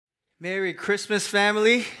Merry Christmas,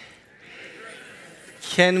 family.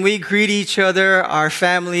 Can we greet each other, our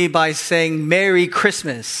family, by saying Merry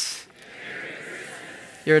Christmas?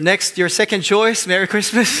 Merry Christmas. Your second choice, Merry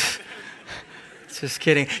Christmas. Just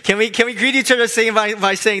kidding. Can we greet each other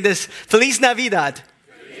by saying this? Feliz Navidad.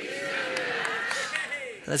 Feliz Navidad.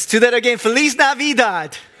 Let's do that again. Feliz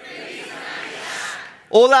Navidad. Feliz Navidad.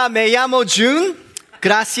 Hola, me llamo Jun.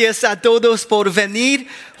 Gracias a todos por venir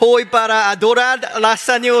hoy para adorar al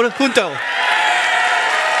Señor junto.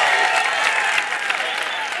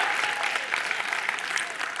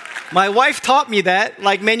 My wife taught me that,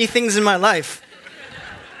 like many things in my life.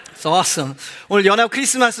 It's awesome. 오늘 연합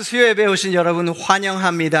크리스마스 수요 예배에 오신 여러분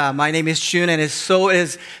환영합니다. My name is Jun, and it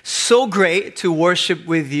is so great to worship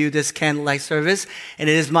with you this candlelight service, and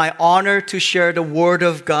it is my honor to share the Word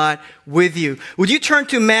of God with you. Would you turn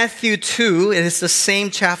to Matthew 2? It is the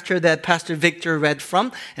same chapter that Pastor Victor read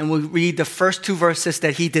from, and we'll read the first two verses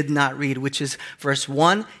that he did not read, which is verse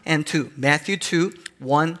 1 and 2. Matthew 2,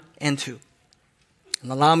 1 and 2.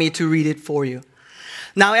 And allow me to read it for you.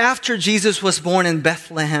 Now after Jesus was born in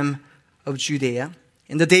Bethlehem of Judea,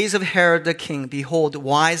 in the days of Herod the king, behold,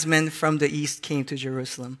 wise men from the east came to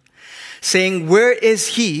Jerusalem, saying, "Where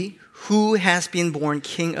is he who has been born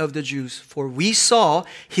King of the Jews? For we saw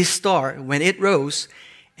his star when it rose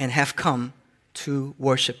and have come to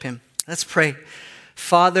worship him." Let's pray.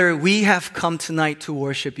 Father, we have come tonight to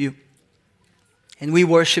worship you. And we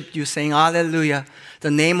worship you, saying, Hallelujah,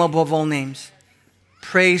 the name above all names.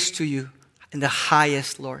 Praise to you in the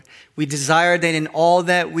highest, Lord. We desire that in all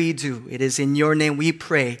that we do, it is in your name we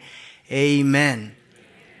pray. Amen.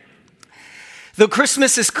 Though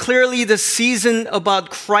Christmas is clearly the season about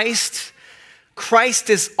Christ, Christ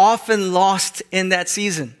is often lost in that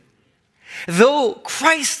season. Though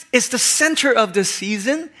Christ is the center of the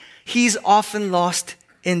season, he's often lost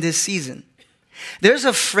in this season. There's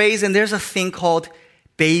a phrase and there's a thing called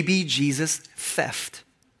baby Jesus theft.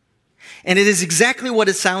 And it is exactly what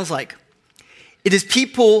it sounds like. It is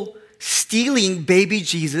people stealing baby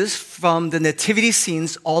Jesus from the nativity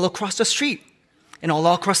scenes all across the street and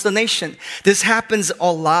all across the nation. This happens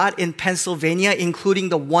a lot in Pennsylvania, including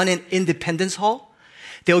the one in Independence Hall.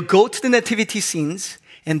 They'll go to the nativity scenes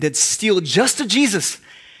and they'd steal just the Jesus,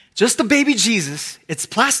 just the baby Jesus. It's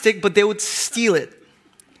plastic, but they would steal it.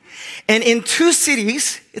 And in two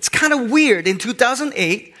cities, it's kind of weird. In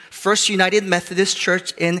 2008, First United Methodist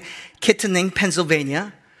Church in Kittanning,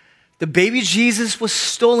 Pennsylvania, the baby Jesus was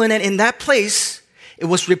stolen, and in that place,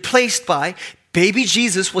 baby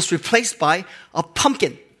Jesus was replaced by a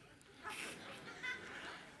pumpkin.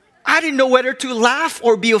 I didn't know whether to laugh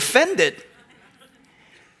or be offended.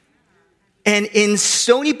 And in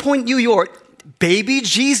Stony Point, New York, baby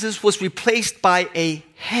Jesus was replaced by a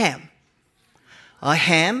ham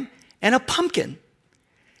and a pumpkin.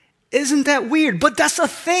 Isn't that weird? But that's a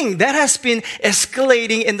thing that has been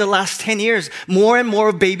escalating in the last 10 years. More and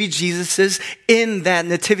more baby Jesuses in that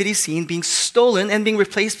nativity scene being stolen and being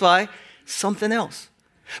replaced by something else.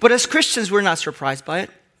 But as Christians, we're not surprised by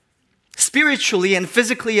it. Spiritually and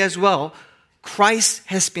physically as well, Christ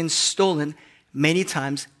has been stolen many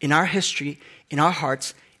times in our history, in our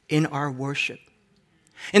hearts, in our worship.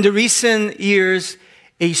 In the recent years,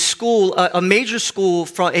 a major school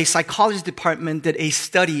from a psychology department did a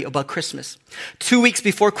study about Christmas. 2 weeks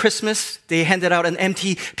before Christmas, they handed out an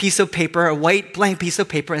empty piece of paper, a white blank piece of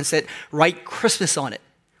paper, and said, write Christmas on it.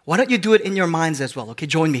 Why don't you do it in your minds as well? Okay,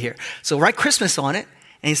 join me here. So write Christmas on it.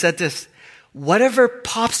 And he said this, whatever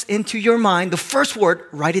pops into your mind, the first word,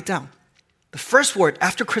 write it down. The first word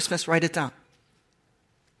after Christmas, write it down.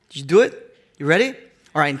 Did you do it? You ready?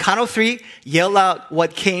 All right, in count of three, yell out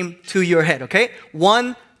what came to your head, okay?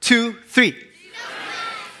 1, 2, 3.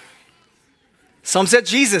 Some said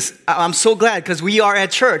Jesus. I'm so glad because we are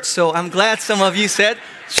at church. So I'm glad some of you said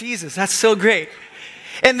Jesus. That's so great.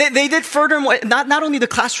 And they did furthermore, not only the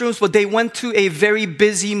classrooms, but they went to a very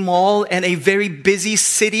busy mall and a very busy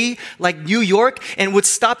city like New York and would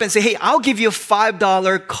stop and say, hey, I'll give you a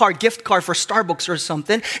 $5 gift card for Starbucks or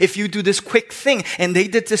something if you do this quick thing. And they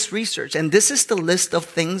did this research. And this is the list of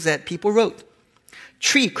things that people wrote.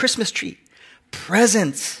 Tree, Christmas tree.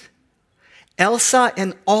 Presents. Elsa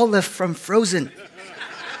and Olive from Frozen.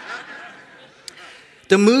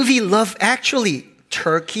 The movie Love Actually.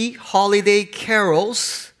 Turkey, holiday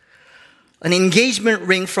carols, an engagement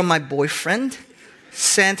ring from my boyfriend,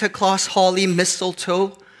 Santa Claus, holly,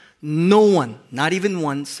 mistletoe. No one, not even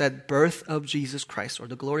one, said birth of Jesus Christ or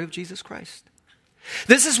the glory of Jesus Christ.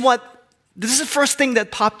 This is the first thing that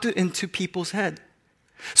popped into people's head.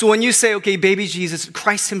 So when you say, okay, baby Jesus,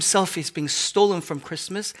 Christ himself is being stolen from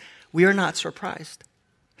Christmas, we are not surprised.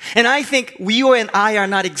 And I think you and I are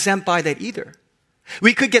not exempt by that either.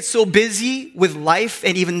 We could get so busy with life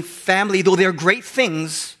and even family, though they're great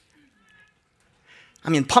things. I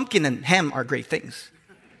mean, pumpkin and ham are great things.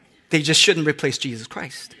 They just shouldn't replace Jesus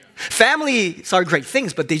Christ. Families are great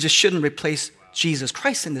things, but they just shouldn't replace Jesus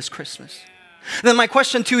Christ in this Christmas. Then my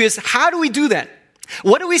question too is, how do we do that?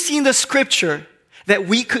 What do we see in the scripture that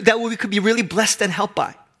we could be really blessed and helped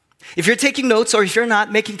by? If you're taking notes or if you're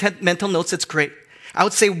not making mental notes, it's great. I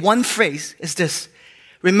would say one phrase is this: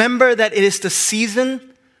 remember that it is the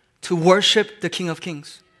season to worship the King of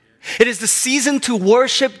Kings. It is the season to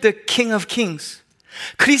worship the King of Kings.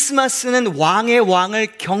 크리스마스는 왕의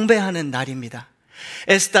왕을 경배하는 날입니다.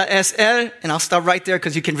 Esta es el, and I'll stop right there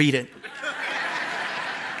because you can read it.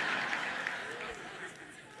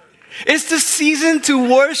 It's the season to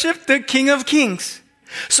worship the King of Kings.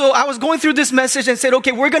 So I was going through this message and said,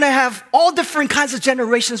 okay, we're going to have all different kinds of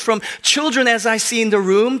generations, from children as I see in the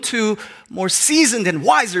room to more seasoned and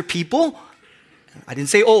wiser people. I didn't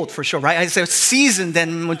say old for sure, right? I said seasoned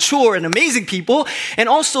and mature and amazing people, and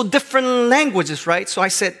also different languages, right? So I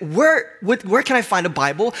said, where can I find a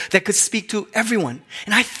Bible that could speak to everyone?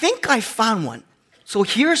 And I think I found one. So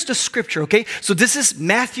here's the scripture, okay? So this is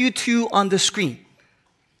Matthew 2 on the screen.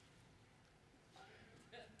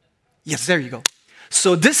 Yes, there you go.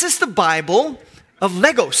 So this is the Bible of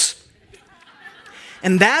Legos.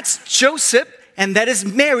 And that's Joseph, and that is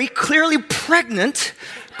Mary, clearly pregnant,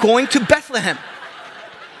 going to Bethlehem.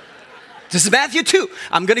 This is Matthew 2.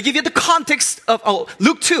 I'm going to give you the context of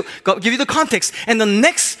Luke 2. Go give you the context. And the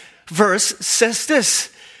next verse says this,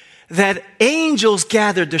 that angels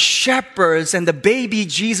gathered, the shepherds, and the baby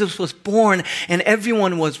Jesus was born, and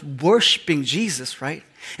everyone was worshiping Jesus, right?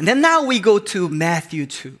 And then now we go to Matthew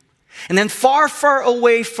 2. And then far, far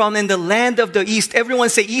away from in the land of the east, everyone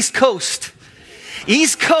say East Coast.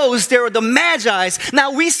 East Coast, there were the Magi's.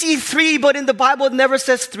 Now we see 3, but in the Bible it never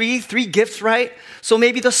says 3 gifts, right? So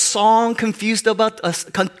maybe the song confused about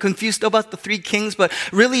the 3 kings, but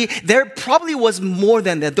really there probably was more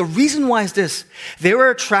than that. The reason why is this: they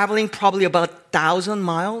were traveling probably about 1,000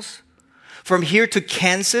 miles. From here to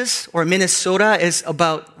Kansas or Minnesota is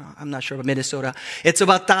about, I'm not sure about Minnesota, it's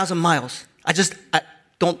about 1,000 miles.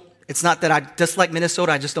 It's not that I dislike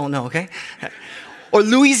Minnesota, I just don't know, okay? Or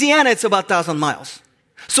Louisiana, it's about 1,000 miles.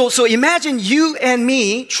 So imagine you and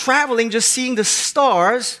me traveling, just seeing the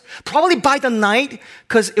stars, probably by the night,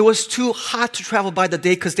 because it was too hot to travel by the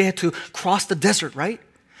day because they had to cross the desert, right?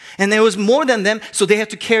 And there was more than them, so they had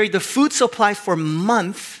to carry the food supply for a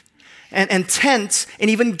month, and tents, and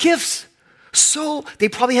even gifts. So they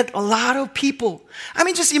probably had a lot of people. I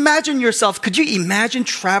mean, just imagine yourself. Could you imagine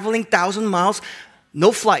traveling 1,000 miles?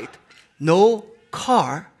 No flight, no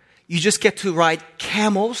car. You just get to ride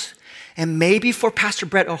camels, and maybe for Pastor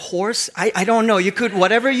Brett, a horse. I don't know. You could,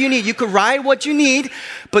 whatever you need. You could ride what you need,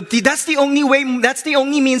 but that's the only way, that's the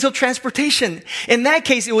only means of transportation. In that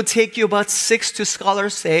case, it would take you about 6 to,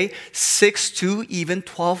 scholars say, 6 to even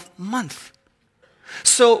 12 months.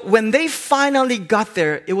 So when they finally got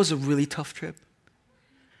there, it was a really tough trip.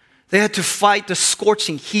 They had to fight the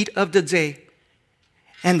scorching heat of the day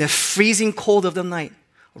and the freezing cold of the night.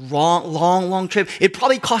 Long trip. It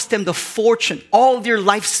probably cost them the fortune, all their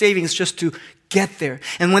life savings just to get there.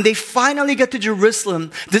 And when they finally get to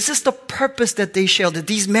Jerusalem, this is the purpose that they shared.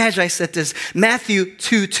 These Magi said this, Matthew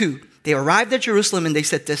 2:2. They arrived at Jerusalem and they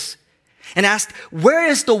said this, and asked, "Where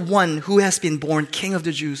is the one who has been born King of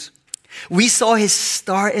the Jews? We saw his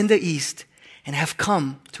star in the east and have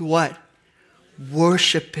come to" what?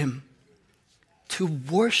 Worship him. To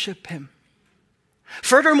worship him.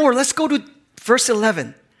 Furthermore, let's go to verse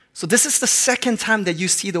 11. So this is the second time that you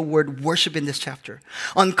see the word worship in this chapter.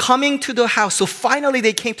 On coming to the house. So finally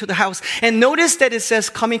they came to the house. And notice that it says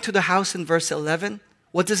coming to the house in verse 11.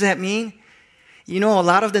 What does that mean? You know, a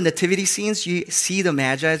lot of the nativity scenes, you see the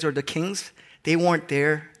Magi's or the kings. They weren't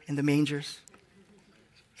there in the mangers.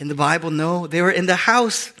 In the Bible, no. They were in the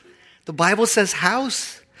house. The Bible says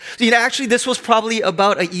house. So, actually this was probably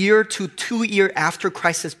about a year to 2 years after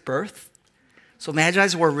Christ's birth. So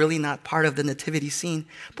Magi's were really not part of the nativity scene,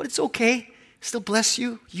 but it's okay. Still bless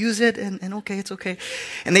you. Use it and okay, it's okay.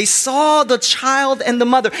 And they saw the child and the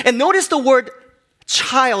mother. And notice the word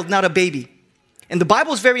child, not a baby. And the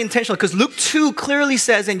Bible is very intentional because Luke 2 clearly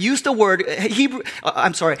says and used the word,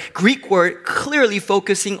 Greek word clearly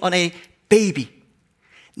focusing on a baby.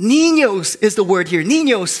 Niños is the word here.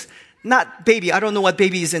 Niños. Not baby. I don't know what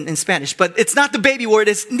baby is in Spanish, but it's not the baby word.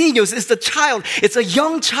 It's niños. It's the child. It's a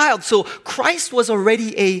young child. So Christ was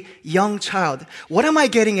already a young child. What am I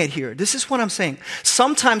getting at here? This is what I'm saying.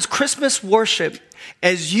 Sometimes Christmas worship,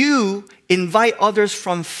 as you invite others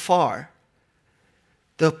from far,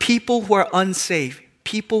 the people who are unsaved,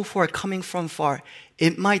 people who are coming from far,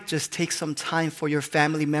 it might just take some time for your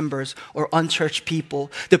family members or unchurched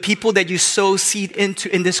people, the people that you sow seed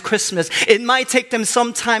into in this Christmas, it might take them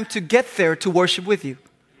some time to get there to worship with you.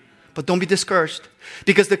 But don't be discouraged,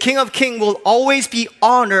 because the King of Kings will always be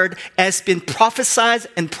honored as been prophesied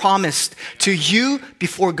and promised to you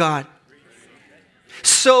before God.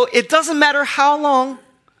 So it doesn't matter how long.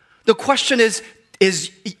 The question is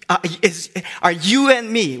are you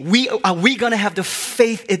and me, are we going to have the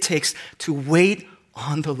faith it takes to wait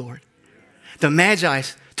on the Lord? The Magi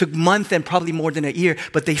took months and probably more than a year,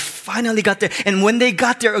 but they finally got there. And when they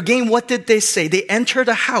got there, again, what did they say? They entered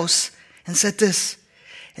the house and said this,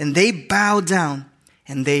 and they bowed down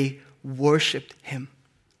and they worshiped him.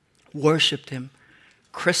 Worshiped him.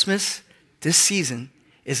 Christmas, this season,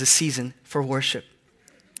 is a season for worship.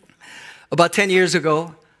 About 10 years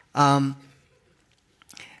ago, I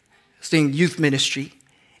was doing youth ministry,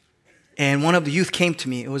 and one of the youth came to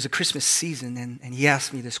me. It was a Christmas season, and he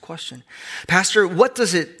asked me this question. Pastor, what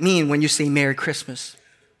does it mean when you say Merry Christmas?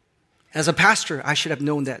 As a pastor, I should have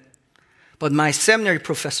known that. But my seminary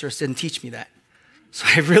professors didn't teach me that. So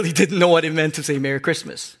I really didn't know what it meant to say Merry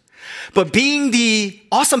Christmas. But being the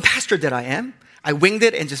awesome pastor that I am, I winged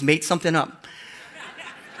it and just made something up.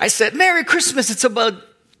 I said, Merry Christmas, it's about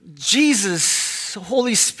Jesus,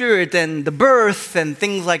 Holy Spirit, and the birth and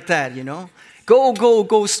things like that, you know. Go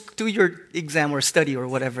do your exam or study or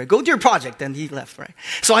whatever. Go do your project. And he left, right?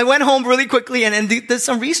 So I went home really quickly and did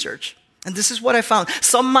some research. And this is what I found.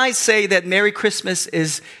 Some might say that Merry Christmas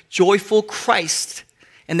is joyful Christ,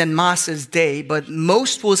 and then Mass is day. But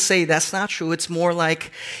most will say that's not true. It's more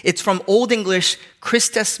like, it's from Old English,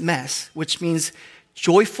 Christes Mass, which means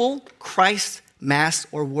joyful Christ Mass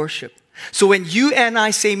or worship. So when you and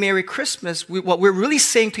I say Merry Christmas, what we're really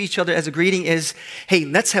saying to each other as a greeting is, hey,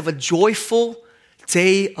 let's have a joyful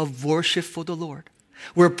day of worship for the Lord.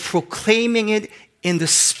 We're proclaiming it in the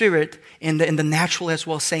spirit, in the natural as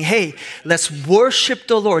well, saying, hey, let's worship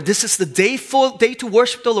the Lord. This is the day to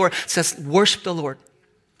worship the Lord. It says, worship the Lord.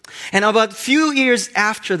 And about a few years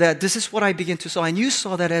after that, this is what I began to saw, and you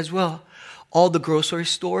saw that as well. All the grocery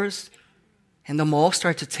stores and the mall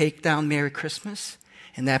started to take down Merry Christmas.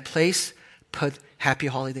 And that place put Happy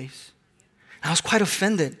Holidays. I was quite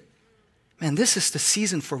offended. Man, this is the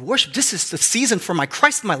season for worship. This is the season for my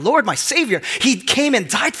Christ, my Lord, my Savior. He came and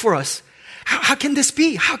died for us. How can this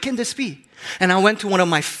be? How can this be? And I went to one of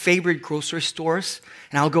my favorite grocery stores,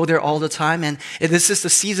 and I'll go there all the time. And this is the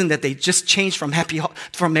season that they just changed from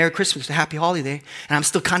Merry Christmas to Happy Holiday. And I'm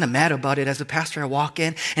still kind of mad about it. As a pastor, I walk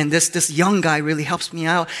in, and this young guy really helps me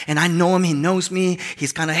out. And I know him. He knows me.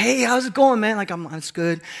 He's kind of, hey, how's it going, man? Like, it's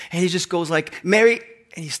good. And he just goes like, Merry,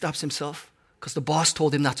 and he stops himself because the boss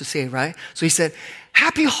told him not to say it, right? So he said,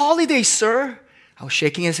 Happy Holiday, sir. I was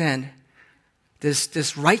shaking his hand.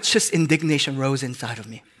 This righteous indignation rose inside of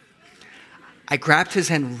me. I grabbed his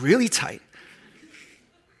hand really tight,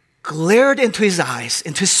 glared into his eyes,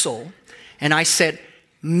 into his soul, and I said,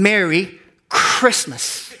 Merry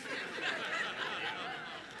Christmas.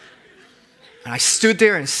 And I stood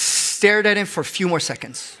there and stared at him for a few more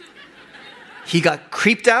seconds. He got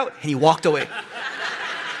creeped out and he walked away.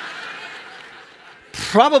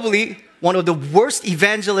 Probably one of the worst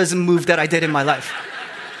evangelism moves that I did in my life.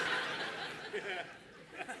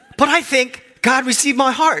 But I think God received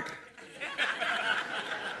my heart.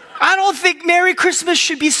 I don't think Merry Christmas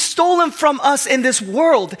should be stolen from us in this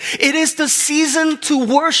world. It is the season to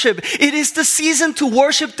worship. It is the season to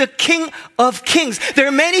worship the King of Kings. There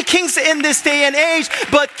are many kings in this day and age,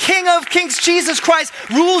 but King of Kings, Jesus Christ,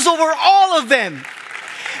 rules over all of them.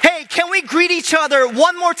 Hey, can we greet each other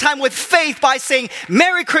one more time with faith by saying,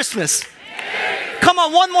 Merry Christmas? Merry. Come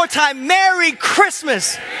on, one more time. Merry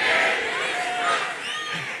Christmas. Merry.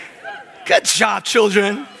 Good job,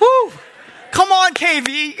 children. Woo. Come on, KV.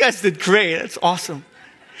 You guys did great. That's awesome.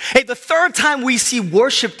 Hey, the third time we see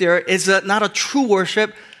worship there is not a true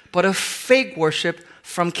worship, but a fake worship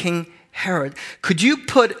from King Herod. Could you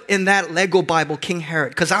put in that Lego Bible King Herod?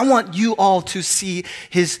 Because I want you all to see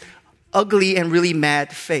his ugly and really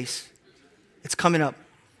mad face. It's coming up.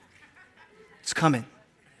 It's coming.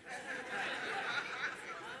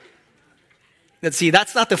 Let's see,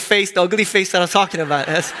 that's not the face, the ugly face that I was talking about.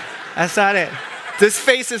 That's not it. This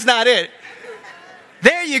face is not it.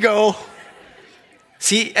 There you go.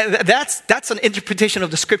 See, that's an interpretation of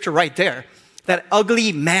the scripture right there. That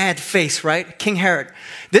ugly, mad face, right? King Herod.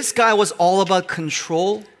 This guy was all about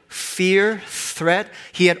control, fear, threat.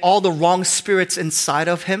 He had all the wrong spirits inside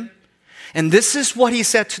of him. And this is what he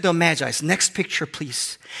said to the Magi. Next picture,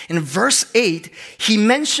 please. In verse 8, he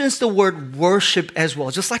mentions the word worship as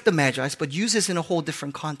well, just like the Magi, but uses in a whole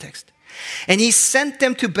different context. And he sent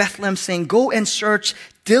them to Bethlehem saying, go and search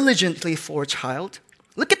diligently for a child.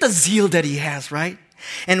 Look at the zeal that he has, right?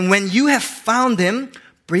 And when you have found him,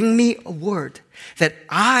 bring me a word that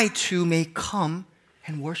I too may come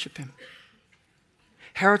and worship him.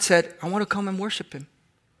 Herod said, I want to come and worship him.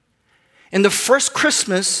 In the first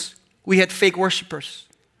Christmas, we had fake worshipers.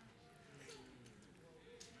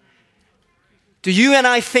 Do you and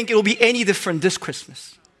I think it will be any different this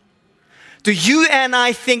Christmas? Do you and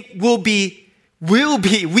I think we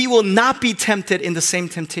will not be tempted in the same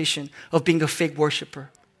temptation of being a fake worshiper?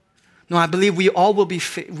 No, I believe we all will be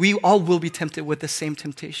tempted with the same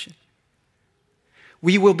temptation.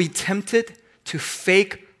 We will be tempted to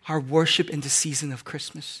fake our worship in the season of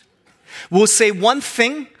Christmas. We'll say one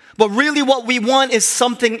thing, but really what we want is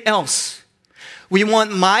something else. We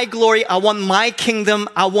want my glory, I want my kingdom,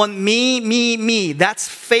 I want me. That's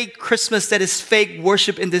fake Christmas, that is fake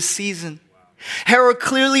worship in this season. Herod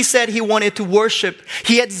clearly said he wanted to worship.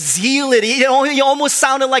 He had zeal. He almost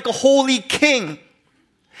sounded like a holy king.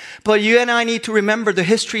 But you and I need to remember the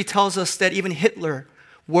history tells us that even Hitler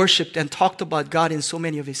worshiped and talked about God in so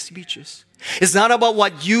many of his speeches. It's not about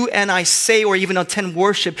what you and I say or even attend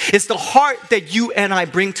worship. It's the heart that you and I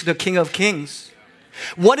bring to the King of Kings.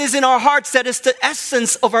 What is in our hearts, that is the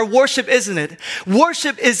essence of our worship, isn't it?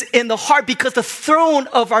 Worship is in the heart because the throne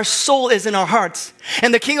of our soul is in our hearts.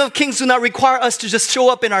 And the King of Kings do not require us to just show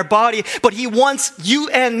up in our body, but he wants you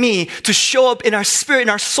and me to show up in our spirit, in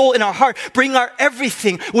our soul, in our heart. Bring our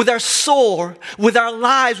everything with our soul, with our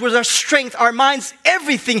lives, with our strength, our minds,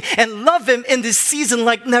 everything, and love him in this season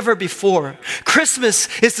like never before. Christmas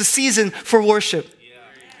is the season for worship.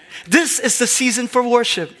 This is the season for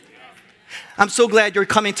worship. I'm so glad you're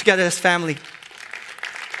coming together as family.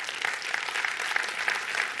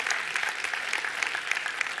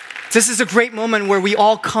 This is a great moment where we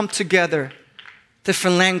all come together.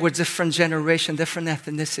 Different language, different generation, different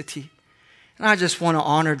ethnicity. And I just want to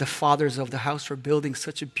honor the fathers of the house for building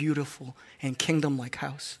such a beautiful and kingdom-like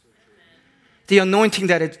house. The anointing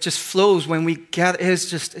that it just flows when we gather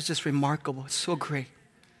is just remarkable. It's so great.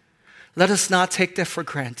 Let us not take that for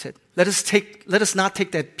granted. Let us not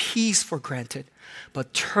take that peace for granted,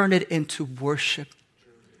 but turn it into worship.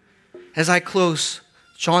 As I close,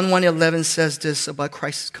 John 1:11 says this about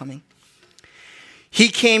Christ's coming. He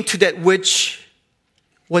came to that which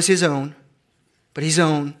was his own, but his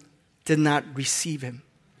own did not receive him.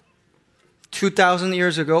 2,000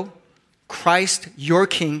 years ago, Christ, your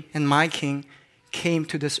king and my king, came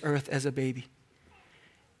to this earth as a baby.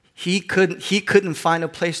 He couldn't find a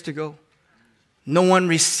place to go. No one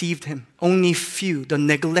received him. Only few, the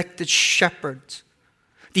neglected shepherds,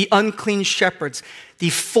 the unclean shepherds, the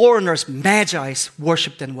foreigners, Magi's,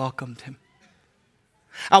 worshipped and welcomed him.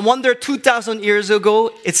 I wonder 2,000 years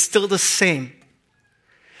ago, it's still the same.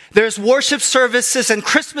 There's worship services and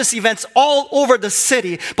Christmas events all over the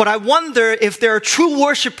city, but I wonder if there are true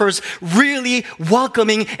worshipers really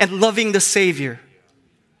welcoming and loving the Savior.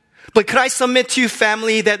 But could I submit to you,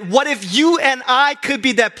 family, that what if you and I could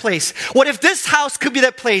be that place? What if this house could be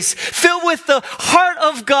that place, filled with the heart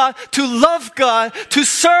of God, to love God, to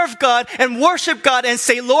serve God, and worship God, and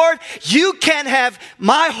say, Lord, you can have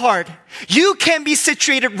my heart. You can be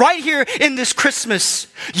situated right here in this Christmas.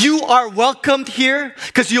 You are welcomed here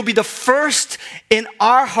because you'll be the first in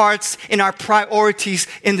our hearts, in our priorities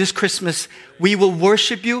in this Christmas. We will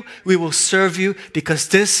worship you. We will serve you because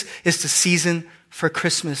this is the season for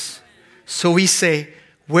Christmas. So we say,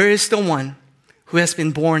 where is the one who has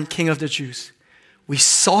been born King of the Jews? We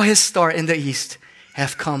saw his star in the east,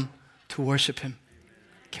 have come to worship him.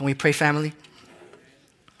 Can we pray, family?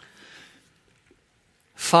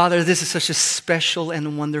 Father, this is such a special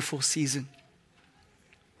and wonderful season.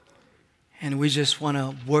 And we just want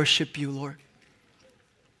to worship you, Lord.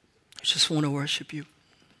 I just want to worship you.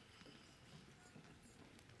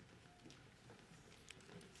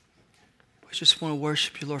 I just want to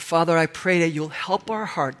worship you, Lord. Father, I pray that you'll help our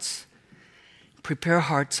hearts, prepare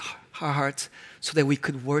our hearts, so that we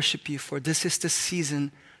could worship you, for this is the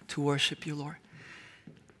season to worship you, Lord.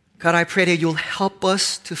 God, I pray that you'll help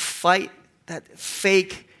us to fight that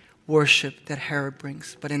fake worship that Herod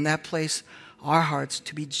brings, but in that place, our hearts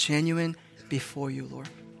to be genuine before you, Lord.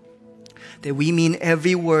 That we mean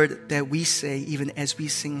every word that we say, even as we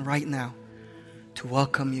sing right now, to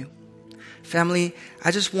welcome you. Family,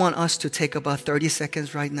 I just want us to take about 30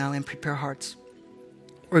 seconds right now and prepare hearts.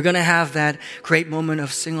 We're going to have that great moment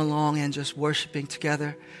of sing along and just worshiping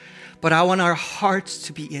together. But I want our hearts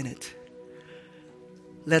to be in it.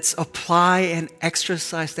 let's apply and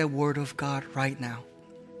exercise that word of God right now.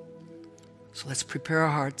 So let's prepare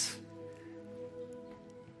our hearts.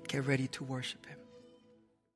 Get ready to worship Him.